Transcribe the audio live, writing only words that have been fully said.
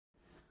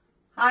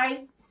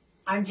Hi,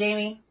 I'm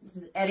Jamie. This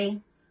is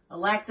Eddie,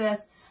 Alexis,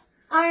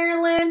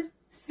 Ireland,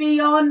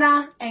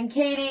 Fiona, and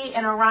Katie,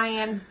 and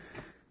Orion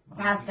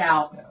passed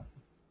out.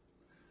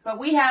 But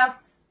we have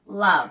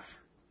love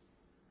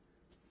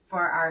for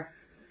our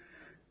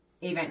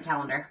event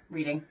calendar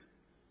reading.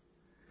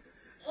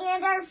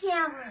 And our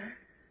family.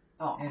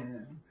 Oh.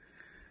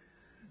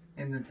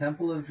 In the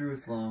Temple of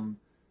Jerusalem,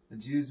 the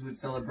Jews would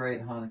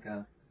celebrate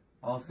Hannukah,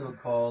 also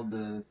called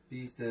the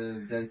Feast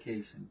of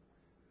Dedication,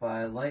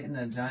 by lighting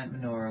a giant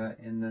menorah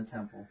in the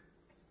temple.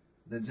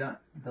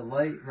 The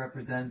light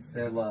represents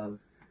their love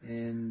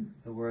in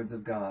the words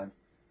of God,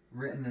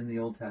 written in the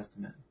Old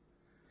Testament.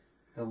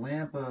 The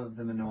lamp of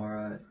the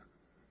menorah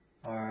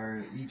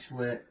are each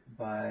lit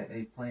by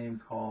a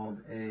flame called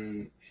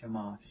a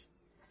shamash,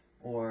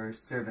 or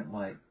servant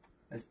light,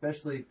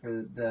 especially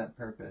for that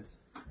purpose.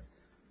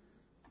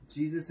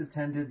 Jesus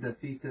attended the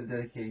Feast of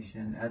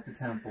Dedication at the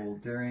temple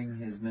during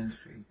his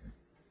ministry.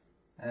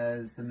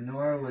 As the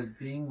menorah was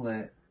being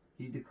lit,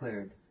 he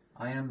declared,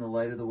 "I am the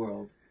light of the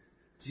world."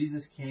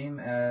 Jesus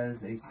came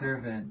as a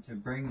servant to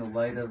bring the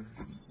light of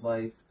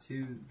life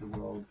to the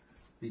world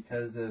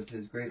because of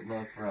his great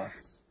love for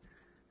us.